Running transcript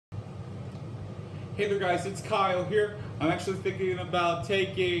Hey there guys, it's Kyle here. I'm actually thinking about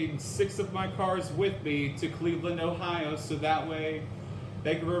taking 6 of my cars with me to Cleveland, Ohio, so that way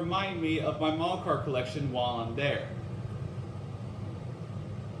they can remind me of my mall car collection while I'm there.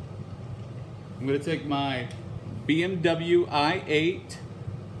 I'm going to take my BMW i8.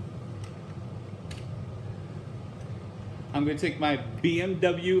 I'm going to take my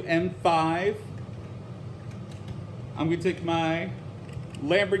BMW M5. I'm going to take my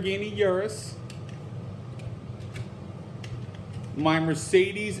Lamborghini Urus, my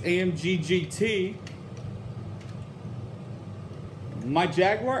Mercedes AMG GT, my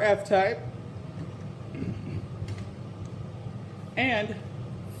Jaguar F-Type, and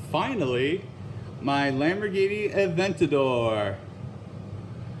finally, my Lamborghini Aventador.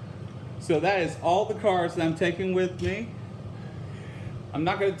 So that is all the cars that I'm taking with me. I'm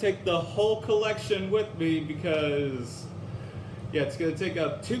not going to take the whole collection with me because, yeah, it's going to take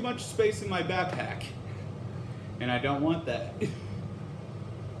up too much space in my backpack. And I don't want that.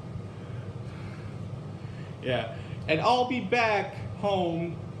 Yeah, and I'll be back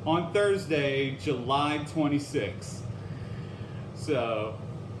home on Thursday, July 26th. So,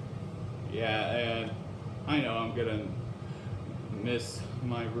 yeah, and I know I'm gonna miss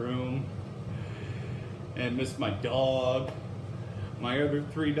my room and miss my dog, my other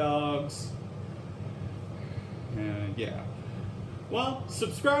 3 dogs, and yeah. Well,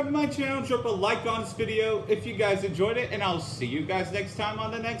 subscribe to my channel, drop a like on this video if you guys enjoyed it, and I'll see you guys next time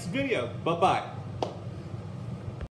on the next video. Bye-bye.